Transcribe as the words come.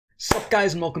Sup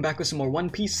guys, and welcome back with some more One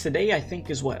Piece. Today I think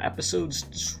is what,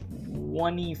 episodes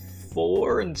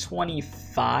 24 and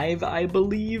 25, I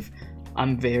believe.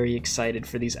 I'm very excited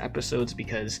for these episodes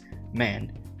because,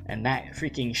 man, and that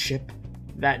freaking ship,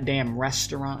 that damn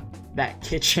restaurant, that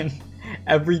kitchen,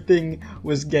 everything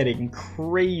was getting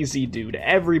crazy, dude.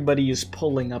 Everybody is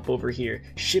pulling up over here.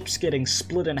 Ships getting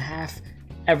split in half.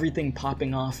 Everything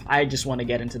popping off. I just want to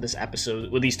get into this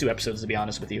episode, well, these two episodes, to be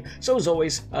honest with you. So as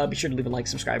always, be sure to leave a like,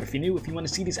 subscribe if you're new. If you want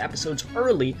to see these episodes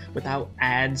early without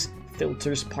ads,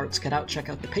 filters, parts cut out, check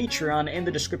out the Patreon in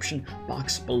the description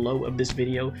box below of this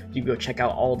video. You can go check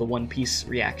out all the One Piece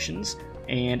reactions,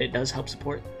 and it does help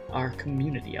support our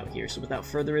community out here. So without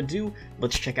further ado,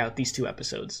 let's check out these two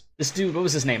episodes. This dude, what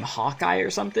was his name? Hawkeye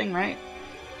or something, right?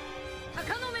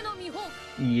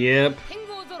 Yep.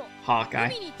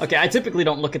 Hawkeye. Okay, I typically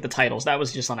don't look at the titles. That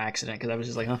was just on accident, because I was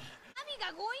just like, huh?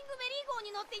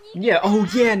 Yeah, oh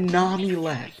yeah, Nami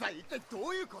left.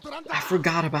 I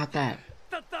forgot about that.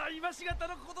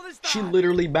 She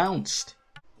literally bounced.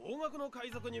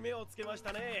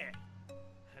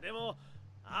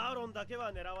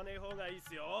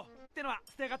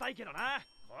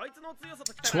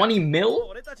 20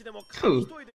 mil? Who?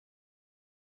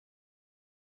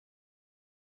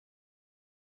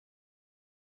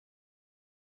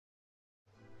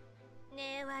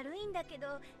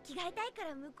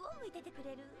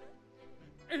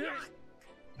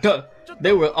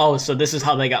 They were, oh, so this is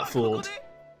how they got fooled.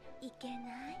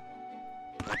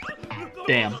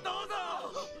 Damn.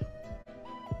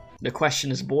 The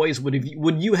question is, boys,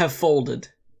 would you have folded?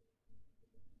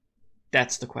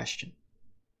 That's the question.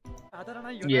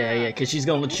 Yeah, because she's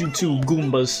gonna let you two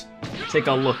Goombas take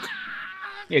a look.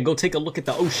 Yeah, go take a look at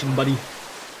the ocean, buddy.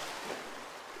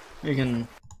 You can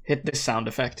hit this sound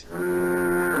effect.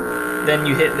 Then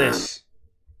you hit this.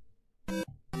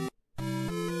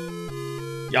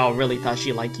 Y'all really thought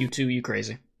she liked you too? You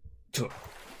crazy.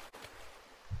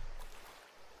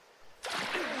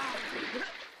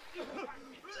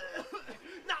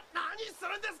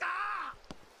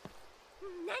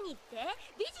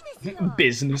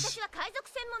 Business.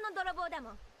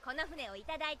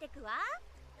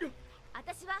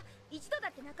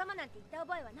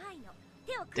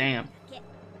 Damn.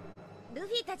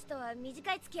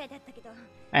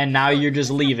 And now you're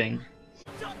just leaving.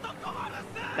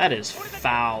 That is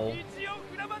foul.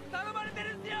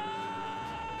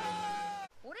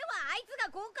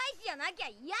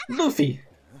 Luffy,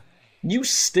 you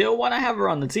still want to have her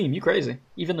on the team? You crazy?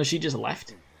 Even though she just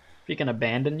left? She can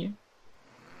abandon you?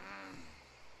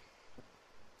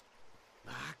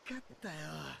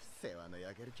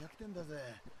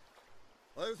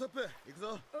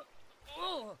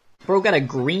 Bro got a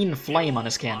green flame on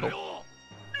his candle.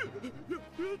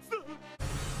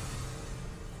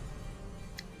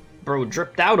 Bro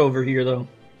dripped out over here though.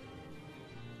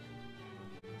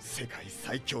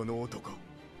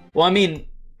 Well, I mean,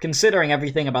 considering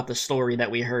everything about the story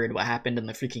that we heard, what happened in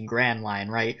the freaking Grand Line,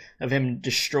 right? Of him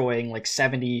destroying like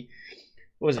 70,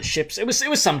 what was it, ships? It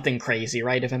was something crazy,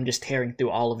 right? Of him just tearing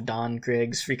through all of Don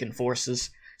Krieg's freaking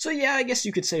forces. So yeah, I guess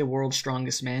you could say world's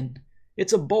strongest man.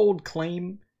 It's a bold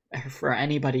claim for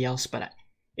anybody else, but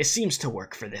it seems to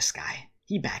work for this guy.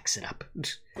 He backs it up.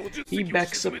 He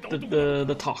backs up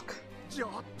the talk.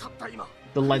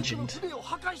 The legend.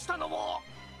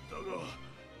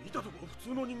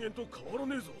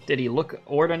 Did he look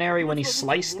ordinary when he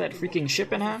sliced that freaking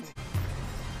ship in half?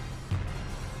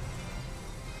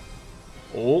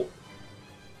 Oh.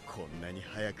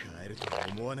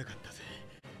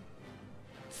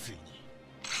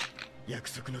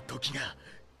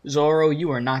 Zoro,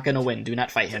 you are not gonna win. Do not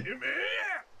fight him.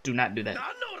 Do not do that.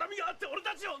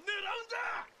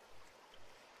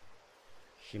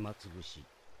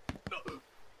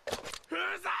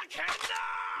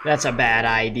 That's a bad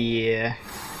idea.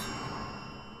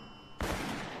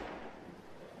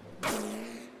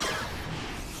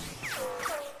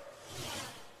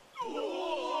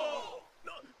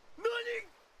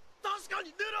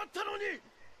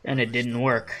 And it didn't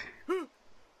work.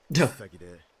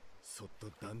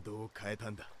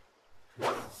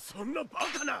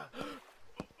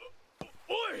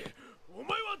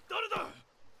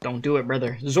 Don't do it,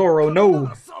 brother. Zoro,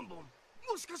 no!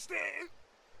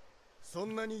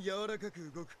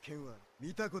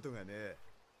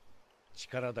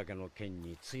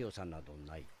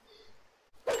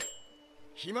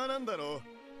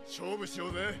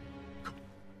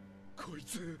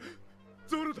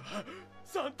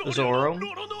 Zoro?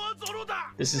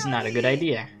 This is not a good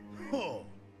idea.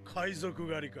 海賊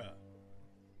狩りか。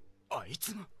あい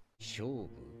つが。勝負。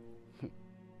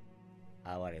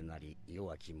哀れなり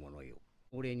弱き者よ。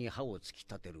俺に歯を突き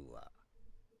立てるは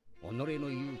己の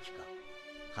勇気か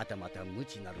はたまた無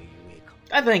知なるゆえか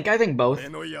I think both. 俺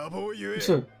の野望ゆえ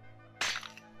So,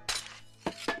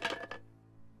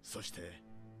 そして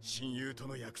親友と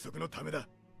の約束のためだ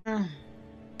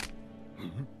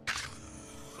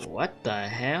what the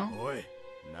hell? おい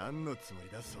何のつもり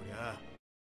だそりゃ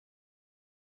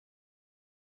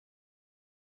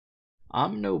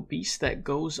I'm no beast that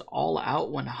goes all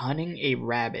out when hunting a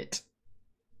rabbit.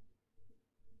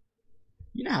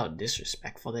 You know how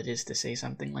disrespectful it is to say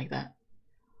something like that?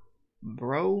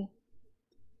 Bro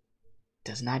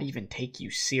does not even take you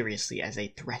seriously as a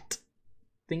threat.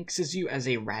 Thinks of you as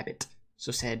a rabbit.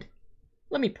 So said,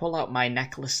 let me pull out my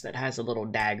necklace that has a little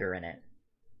dagger in it.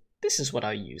 This is what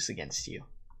I'll use against you.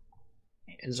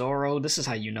 Zoro, this is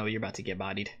how you know you're about to get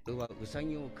bodied.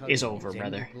 It's over,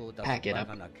 brother. Pack it up.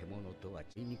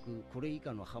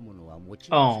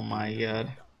 Oh my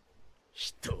god.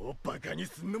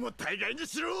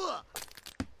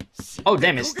 Oh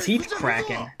damn, his teeth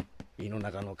cracking.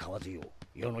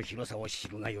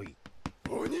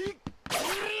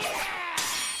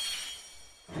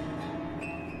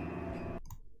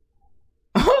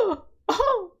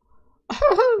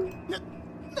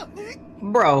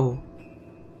 Bro.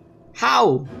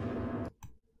 How?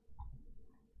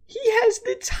 He has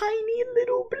the tiny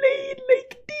little blade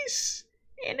like this.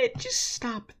 And it just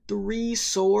stopped 3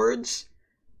 swords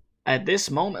at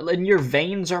this moment. And your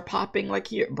veins are popping like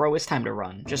here. Bro, it's time to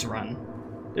run. Just run.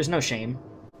 There's no shame.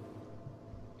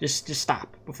 Just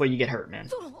stop before you get hurt, man.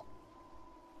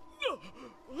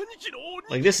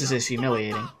 Like, this is just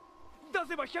humiliating.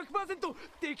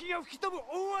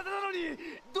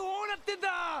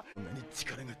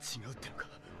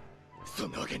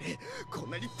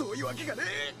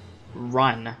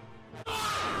 Run.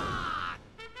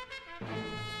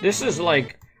 This is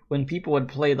like when people would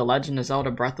play The Legend of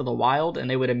Zelda Breath of the Wild and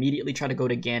they would immediately try to go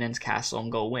to Ganon's castle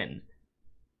and go win.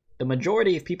 The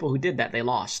majority of people who did that, they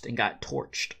lost and got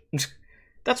torched.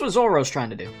 That's what Zoro's trying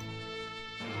to do.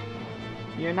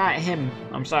 You're not him.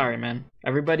 I'm sorry, man.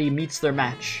 Everybody meets their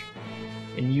match.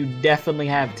 And you definitely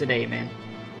have today, man.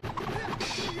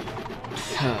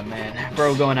 Oh, man.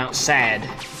 Bro going out sad.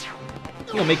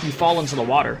 He'll make you fall into the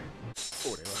water.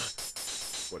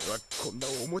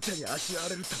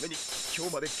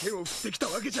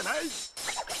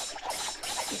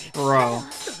 Bro.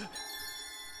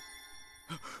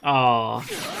 Aww.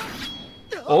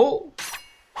 Oh.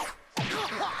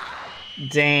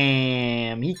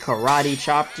 Damn. He karate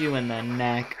chopped you in the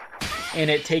neck. And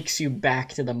it takes you back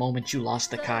to the moment you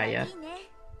lost the Kaya.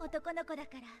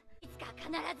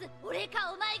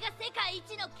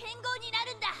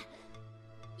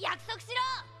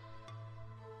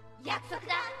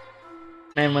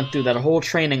 Man went through that whole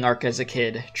training arc as a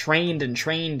kid. Trained and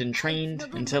trained and trained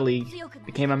until he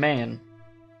became a man.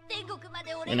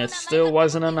 And it still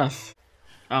wasn't enough.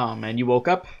 Oh man, you woke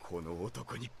up?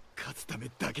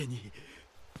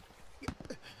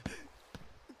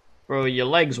 Bro, your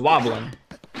leg's wobbling.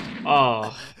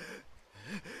 Oh.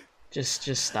 Just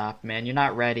stop, man. You're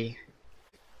not ready.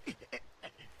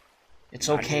 It's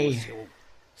okay.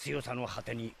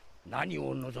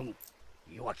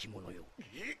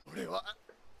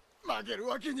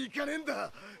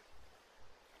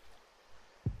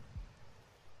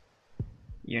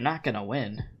 You're not gonna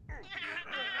win.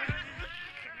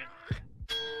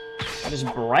 That is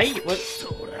bright? What?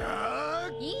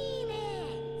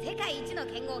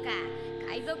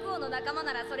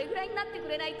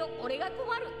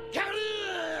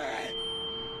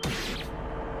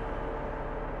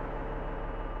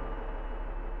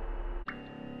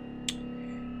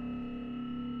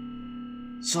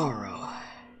 Zoro.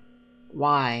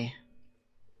 Why?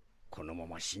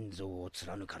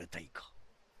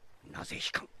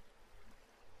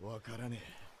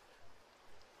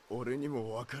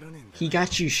 He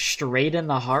got you straight in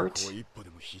the heart?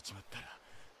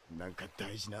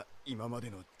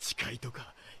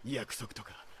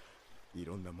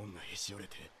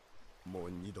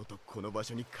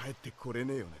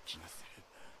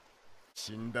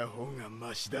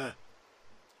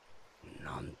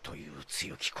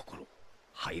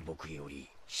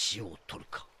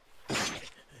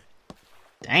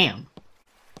 Damn.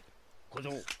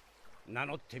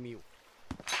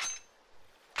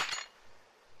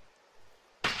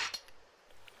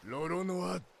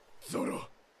 Zoro.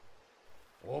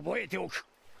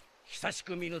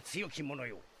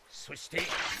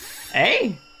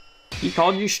 Hey, he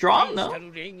called you strong though.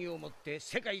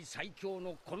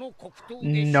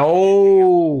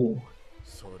 No.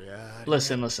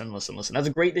 Listen. That's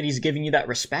great that he's giving you that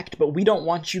respect, but we don't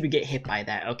want you to get hit by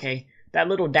that, okay? That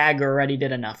little dagger already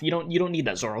did enough. You don't need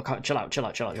that, Zoro. Chill out.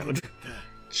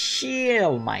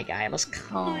 Chill, my guy. Let's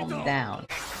calm down.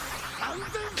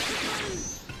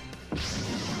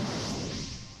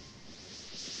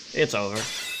 It's over.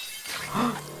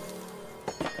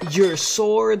 Your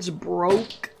swords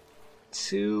broke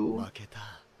too.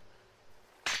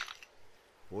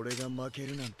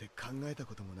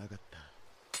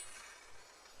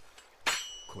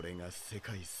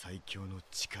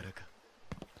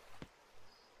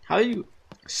 How are you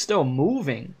still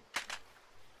moving?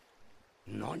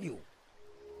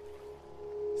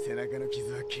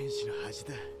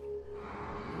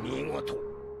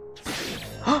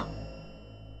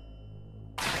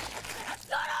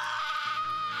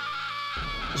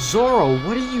 Zoro,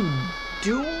 what are you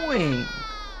doing?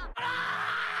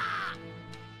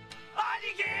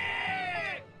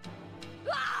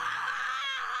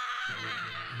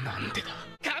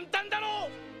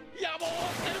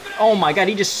 Oh my god,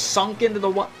 he just sunk into the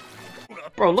what?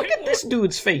 Bro, look at this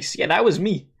dude's face. Yeah, that was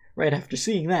me. Right after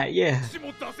seeing that, yeah.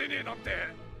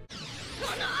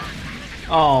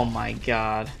 Oh my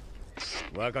god.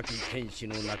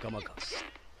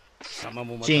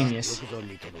 Genius.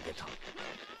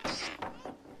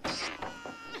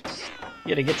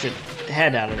 You gotta get your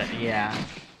head out of it, yeah.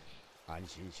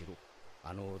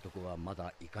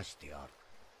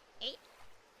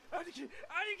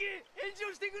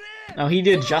 No, he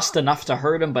did just enough to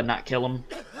hurt him, but not kill him.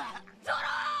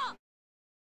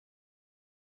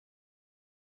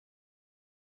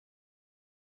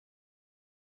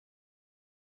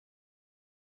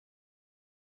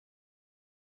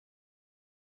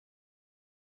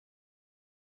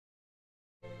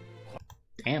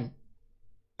 Damn.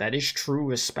 That is true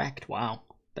respect. Wow.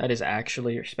 That is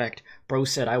actually respect. Bro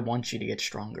said, I want you to get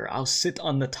stronger. I'll sit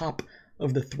on the top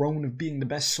of the throne of being the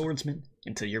best swordsman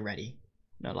until you're ready.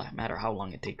 No matter how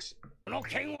long it takes.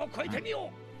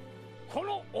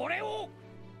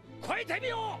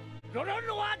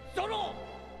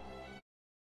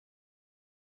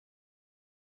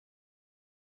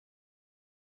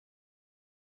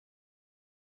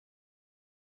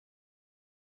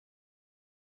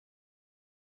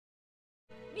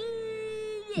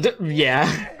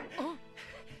 Yeah.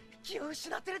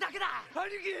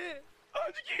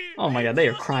 Oh my god, they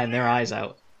are crying their eyes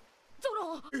out.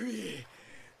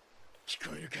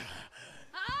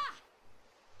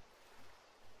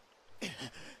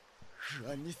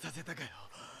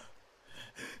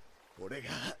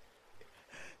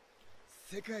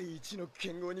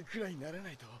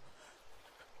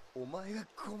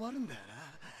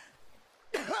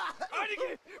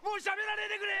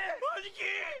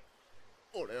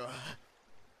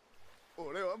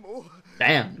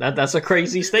 Damn, that's a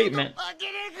crazy statement.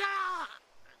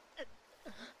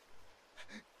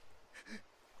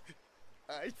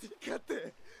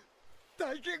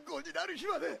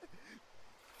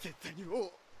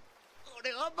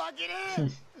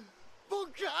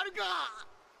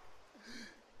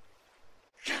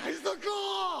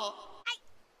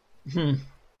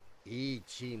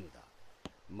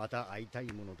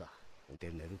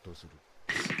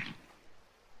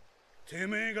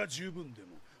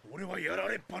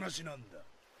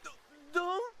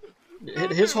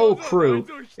 His whole crew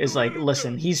is like,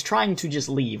 listen, he's trying to just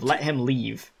leave. Let him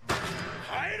leave.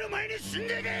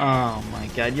 Oh my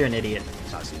god, you're an idiot.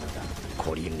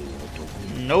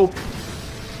 Nope.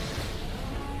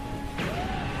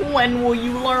 When will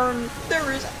you learn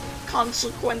there is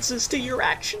consequences to your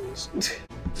actions?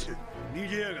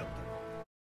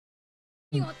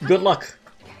 Good luck.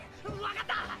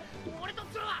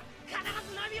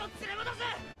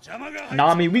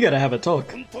 Nami, we gotta have a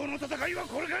talk.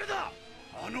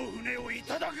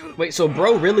 Wait, so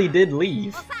bro really did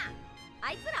leave?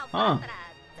 Huh.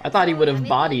 I thought he would have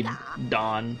bodied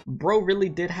Dawn. Bro really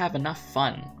did have enough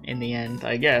fun in the end,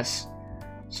 I guess.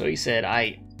 So he said,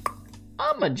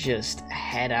 I'ma just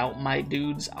head out, my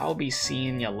dudes. I'll be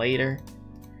seeing ya later.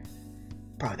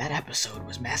 Bro, that episode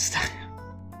was messed up.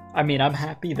 I mean, I'm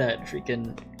happy that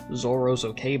freaking Zoro's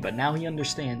okay, but now he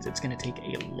understands it's gonna take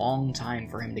a long time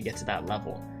for him to get to that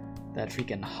level that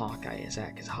freaking Hawkeye is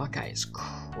at, because Hawkeye is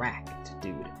cracked,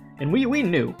 dude. And we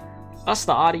knew, us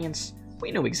the audience,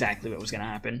 we knew exactly what was gonna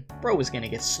happen. Bro was gonna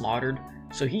get slaughtered,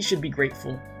 so he should be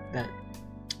grateful that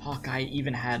Hawkeye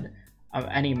even had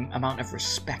any amount of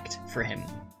respect for him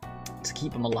to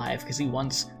keep him alive, because he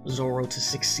wants Zoro to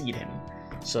succeed him.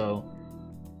 So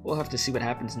we'll have to see what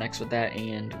happens next with that,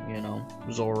 and, you know,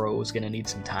 Zoro is gonna need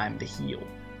some time to heal.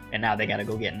 And now they gotta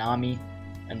go get Nami,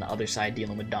 and the other side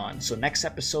dealing with Dawn. So next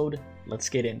episode, let's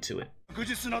get into it.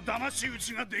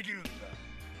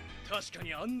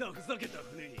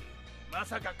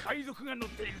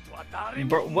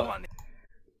 Bro,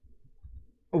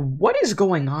 what is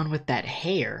going on with that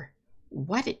hair?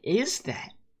 What is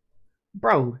that?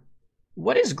 Bro,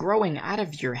 what is growing out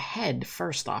of your head,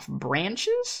 first off?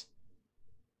 Branches?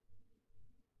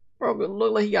 Bro, it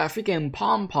look like he got freaking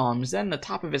pom-poms, then the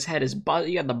top of his head is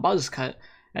he got the buzz cut,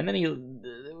 and then he...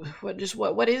 What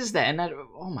is that? And that...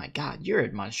 Oh my god, you're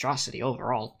a monstrosity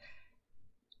overall.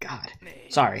 God.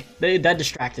 Sorry. That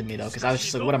distracted me, though, because I was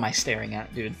just like, what am I staring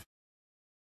at, dude?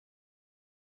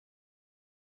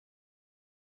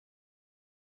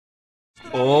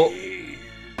 Oh.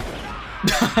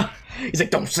 He's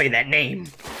like, don't say that name.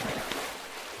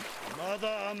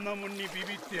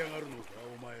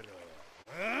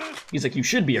 He's like, you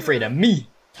should be afraid of me.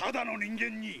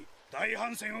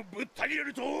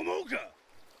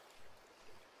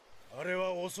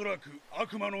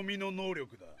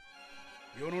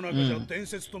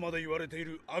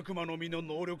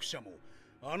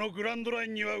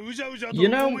 You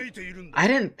know, I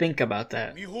didn't think about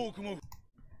that.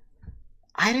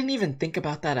 I didn't even think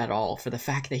about that at all, for the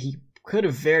fact that he could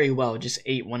have very well just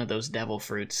ate one of those devil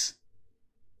fruits.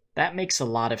 That makes a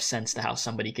lot of sense to how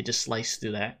somebody could just slice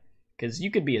through that. Because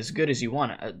you could be as good as you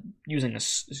want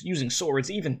using swords,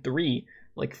 even 3,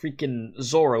 like freaking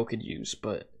Zoro could use,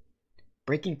 but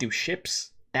breaking through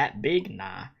ships that big?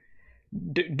 Nah.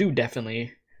 Dude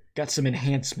definitely got some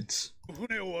enhancements.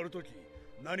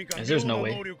 Because there's no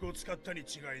way.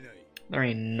 There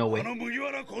ain't no way.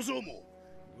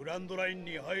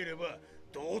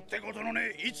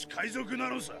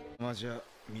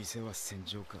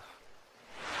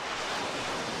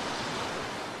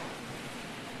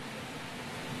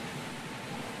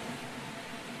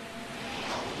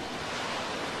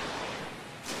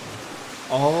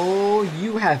 Oh,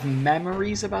 you have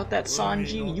memories about that,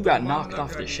 Sanji? You got knocked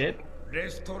off the ship?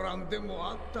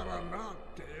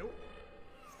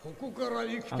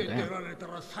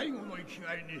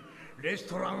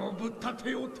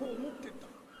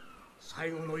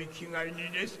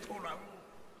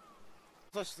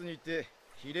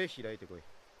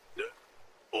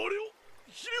 Oh,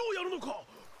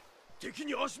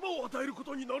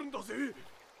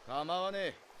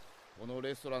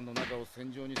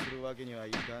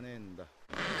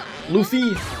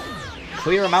 Luffy,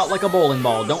 clear him out like a bowling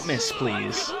ball. Don't miss,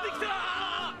 please.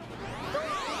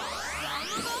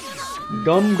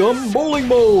 Gum gum bowling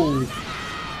ball.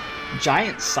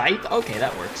 Giant scythe? Okay,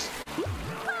 that works.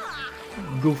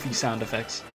 Goofy sound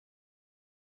effects.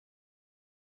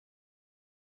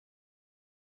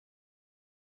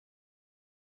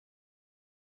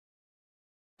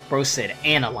 Bro said,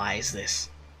 analyze this.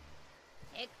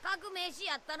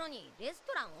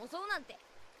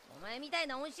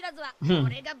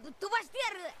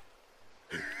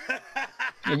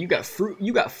 And you got fruit,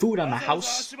 you got food on the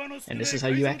house, and this is how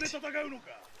you act.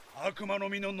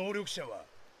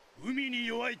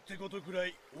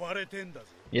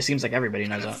 It seems like everybody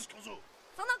knows that.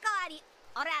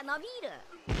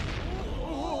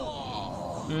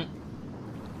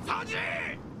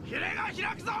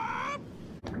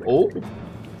 Oh.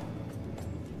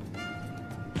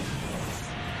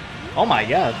 Oh my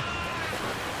god.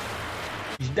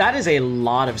 That is a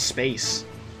lot of space.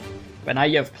 But now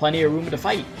you have plenty of room to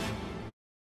fight.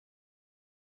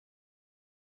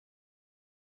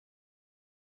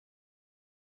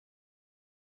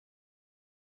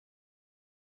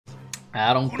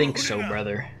 I don't think so,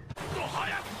 brother.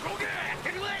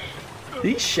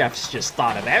 These chefs just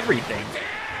thought of everything.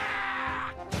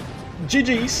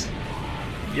 GG's.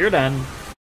 You're done.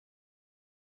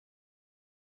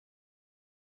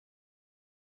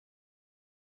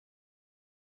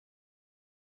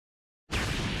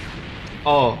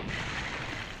 Oh.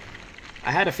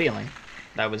 I had a feeling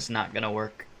that was not gonna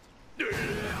work.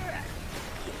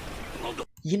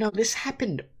 You know, this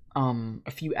happened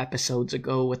a few episodes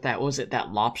ago with that, was it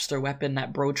that lobster weapon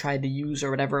that bro tried to use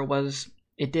or whatever it was?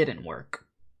 It didn't work.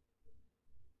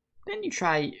 Then you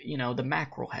try, you know, the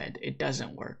mackerel head. It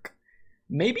doesn't work.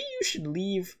 Maybe you should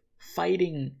leave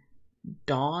fighting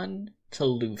Dawn to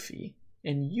Luffy,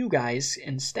 and you guys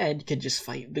instead could just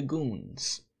fight the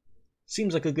goons.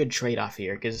 Seems like a good trade-off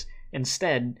here, because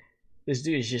instead, this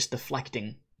dude is just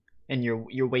deflecting, and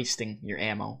you're wasting your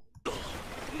ammo.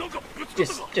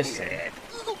 Just say it.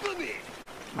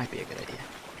 Might be a good idea.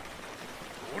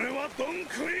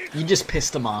 You just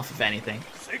pissed him off, if anything.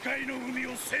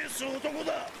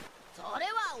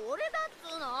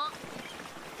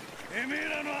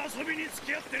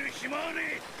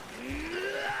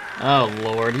 Oh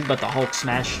lord, he's about to Hulk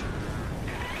smash.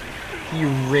 He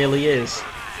really is.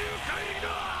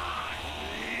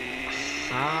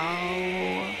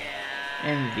 How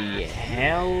In the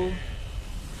hell?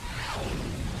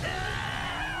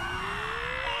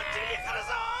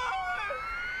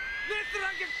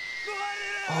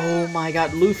 Oh my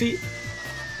god, Luffy?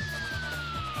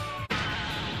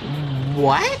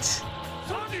 What?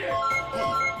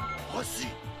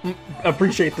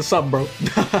 Appreciate the sub, bro.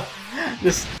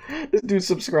 this dude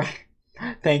subscribed.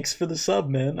 Thanks for the sub,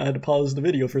 man. I had to pause the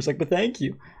video for a sec, but thank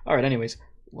you. Alright, anyways.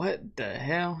 What the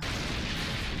hell?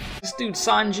 This dude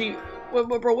Sanji...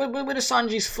 Bro, what is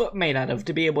Sanji's foot made out of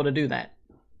to be able to do that?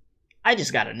 I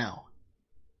just gotta know.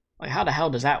 Like, how the hell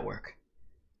does that work?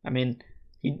 I mean,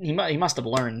 he must have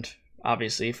learned,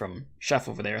 obviously, from Chef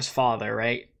over there, his father,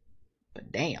 right?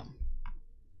 But damn.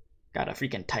 Got a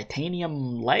freaking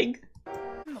titanium leg?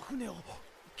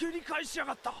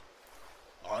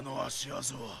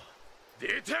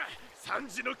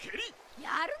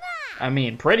 I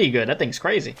mean, pretty good. That thing's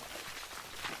crazy.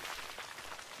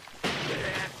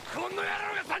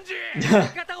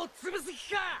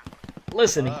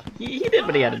 Listen, he did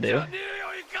what he had to do.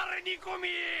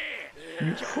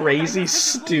 You crazy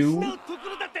stew.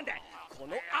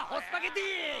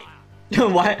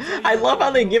 Why? I love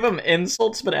how they give him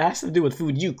insults, but it has to do with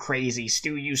food. You crazy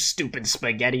stew, you stupid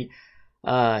spaghetti.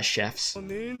 Chefs.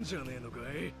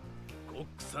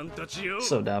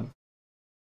 So dumb.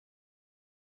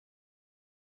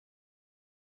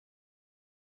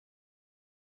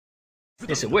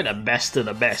 Listen, we're the best of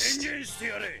the best.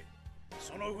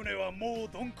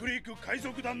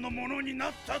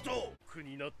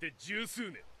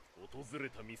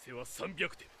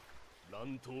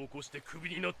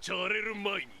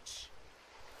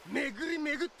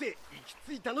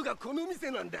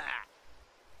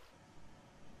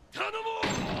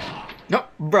 No,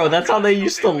 bro, that's how they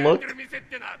used to look.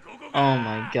 Oh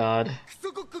my god.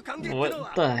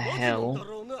 What the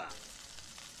hell?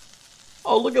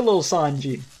 Oh, look at little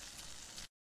Sanji.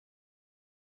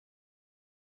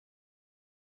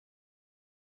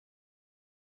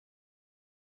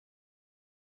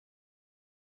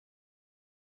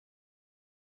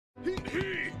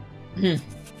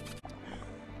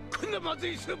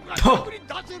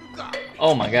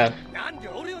 Oh my god.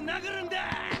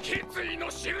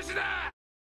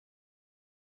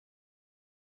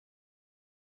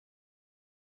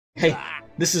 Hey,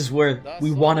 this is where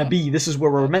we wanna be. This is where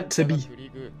we're meant to be.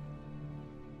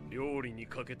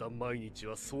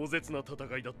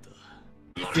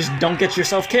 Just don't get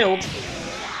yourself killed.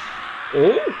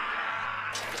 Oh!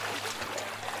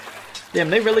 Damn,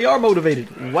 they really are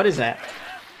motivated. What is that?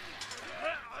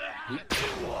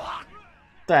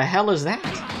 The hell is that?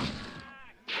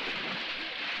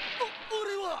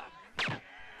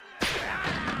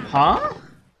 Huh?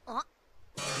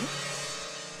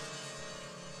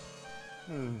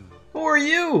 Who are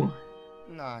you?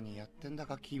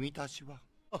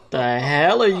 The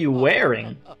hell are you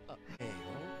wearing?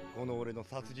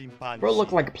 Bro,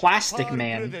 look like Plastic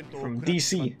Man from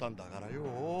DC.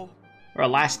 Or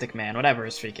Elastic Man, whatever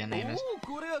his freaking name is.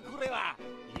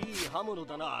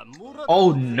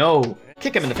 Oh no!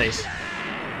 Kick him in the face.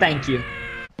 Thank you.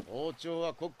 Oh,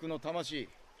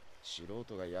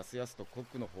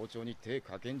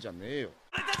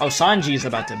 Sanji's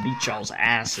about to beat y'all's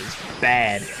asses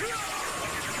bad.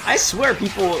 I swear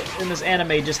people in this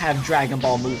anime just have Dragon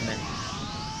Ball movement.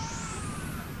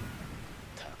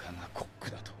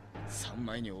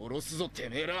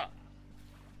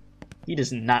 He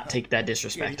does not take that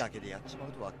disrespect.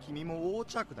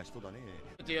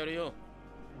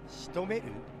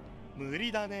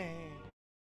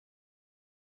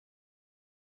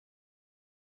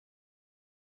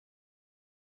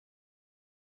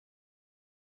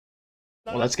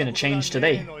 Well, that's gonna change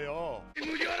today.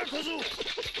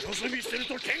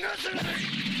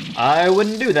 I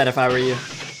wouldn't do that if I were you.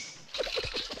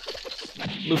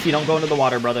 Luffy, don't go into the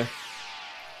water, brother.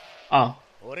 Oh.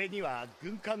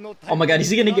 Oh my god, is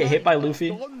he gonna get hit by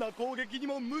Luffy?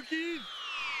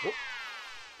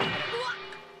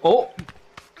 Oh!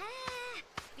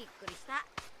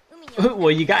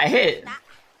 Well, you got hit.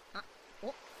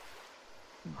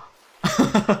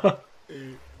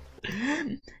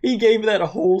 He gave that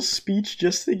whole speech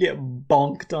just to get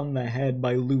bonked on the head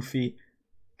by Luffy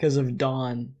because of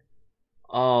Dawn.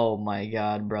 Oh my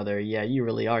god, brother. Yeah, you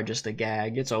really are just a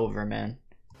gag. It's over, man.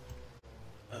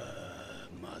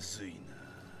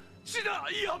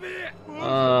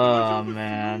 Oh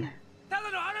man.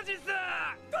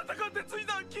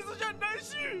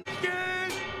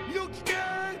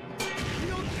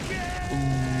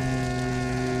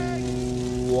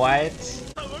 What?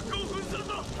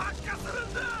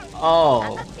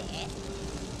 Oh.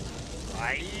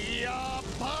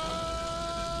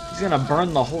 He's gonna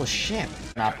burn the whole ship.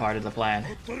 Not part of the plan.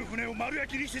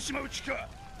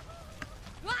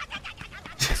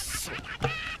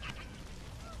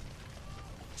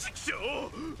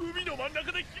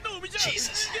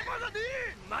 Jesus.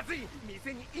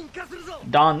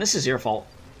 Don, this is your fault.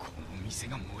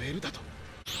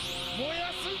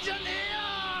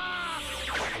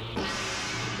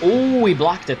 Oh, he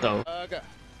blocked it though.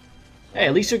 Hey,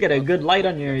 at least you get a good light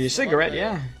on your cigarette,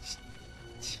 yeah.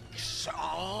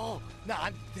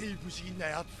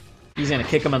 He's gonna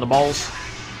kick him in the balls.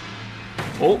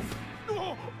 Oh.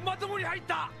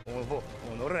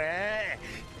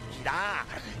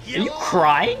 Are you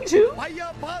crying too?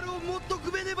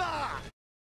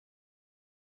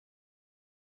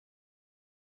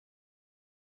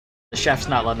 The chef's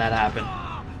not letting that happen.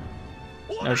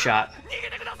 No shot.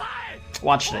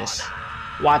 Watch this.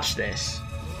 Watch this.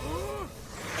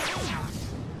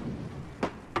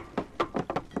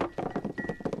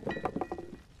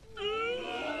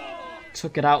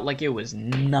 Took it out like it was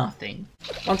nothing.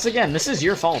 Once again, this is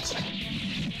your fault.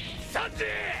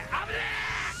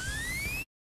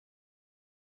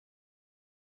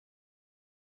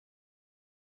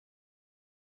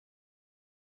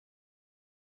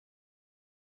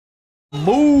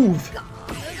 Move!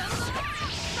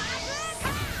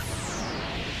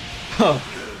 Oh,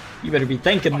 you better be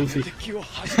thanking Luffy.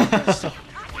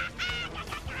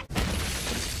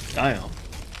 Damn.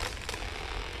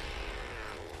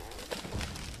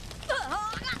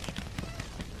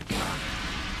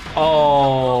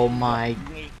 Oh my.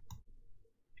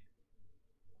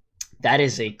 That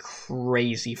is a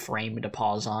crazy frame to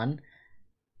pause on.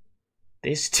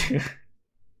 This too.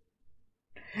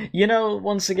 You know,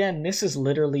 once again, this is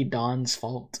literally Don's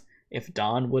fault. If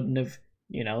Don wouldn't have,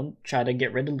 you know, tried to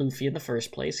get rid of Luffy in the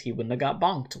first place, he wouldn't have got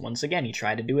bonked. Once again, he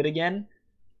tried to do it again,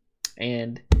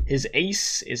 and his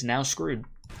ace is now screwed.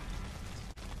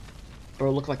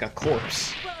 Bro, look like a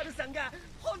corpse.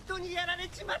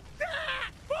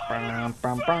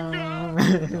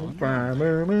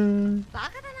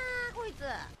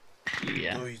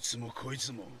 Yeah.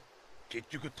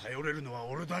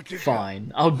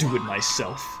 Fine, I'll do it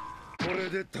myself.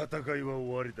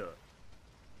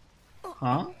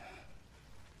 Huh?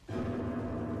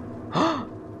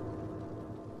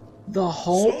 The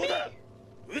homie?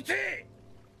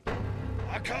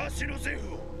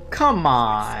 Come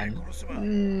on.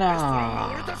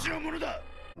 Nah.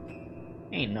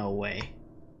 Ain't no way.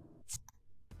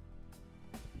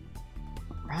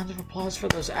 Round of applause for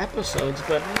those episodes,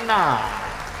 but nah.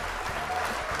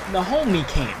 The homie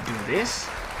can't do this.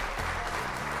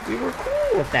 We were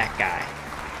cool with that guy.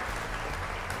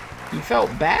 He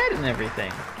felt bad and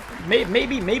everything.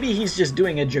 Maybe he's just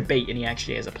doing a debate and he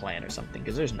actually has a plan or something,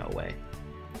 because there's no way.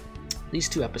 These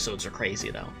two episodes are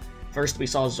crazy though. First we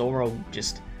saw Zoro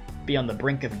just be on the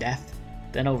brink of death.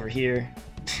 Then over here,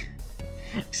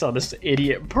 we saw this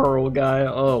idiot Pearl guy.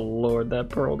 Oh lord, that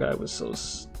Pearl guy was so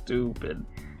stupid.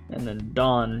 And then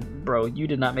Dawn, bro, you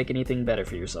did not make anything better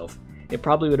for yourself. It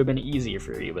probably would have been easier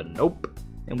for you, but nope.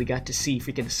 And we got to see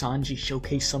freaking Sanji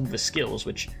showcase some of his skills,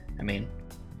 which, I mean,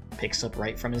 picks up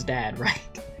right from his dad, right?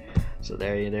 So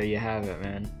there you have it,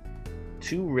 man.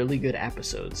 Two really good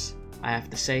episodes, I have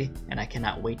to say, and I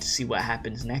cannot wait to see what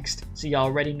happens next. So y'all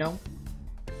already know.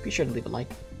 Be sure to leave a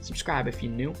like, subscribe if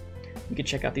you're new. You can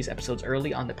check out these episodes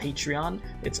early on the Patreon.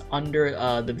 It's under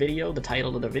the video, the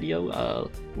title of the video,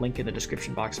 link in the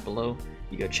description box below.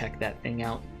 You go check that thing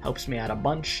out. Helps me out a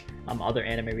bunch. Other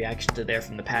anime reactions are there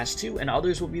from the past too, and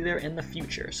others will be there in the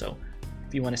future. So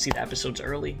if you want to see the episodes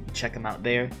early, check them out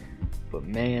there. But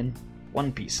man,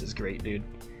 One Piece is great, dude.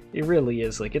 It really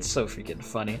is. Like, it's so freaking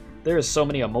funny. There are so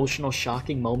many emotional,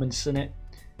 shocking moments in it.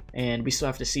 And we still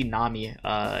have to see Nami,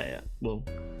 well,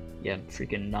 yeah,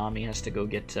 freaking Nami has to go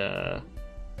get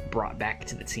brought back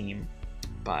to the team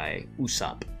by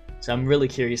Usopp. So I'm really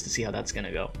curious to see how that's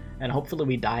gonna go. And hopefully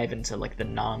we dive into like the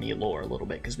Nami lore a little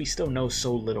bit, because we still know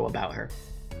so little about her.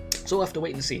 So we'll have to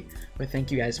wait and see. But thank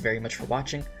you guys very much for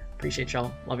watching. Appreciate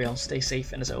y'all. Love y'all. Stay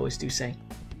safe. And as I always do say,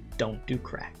 don't do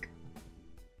crack.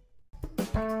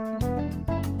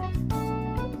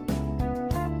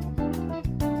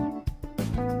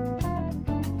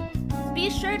 Be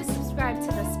sure to subscribe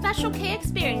to the Special K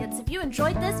Experience if you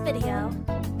enjoyed this video.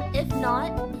 If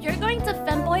not, you're going to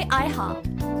Femboy IHOP.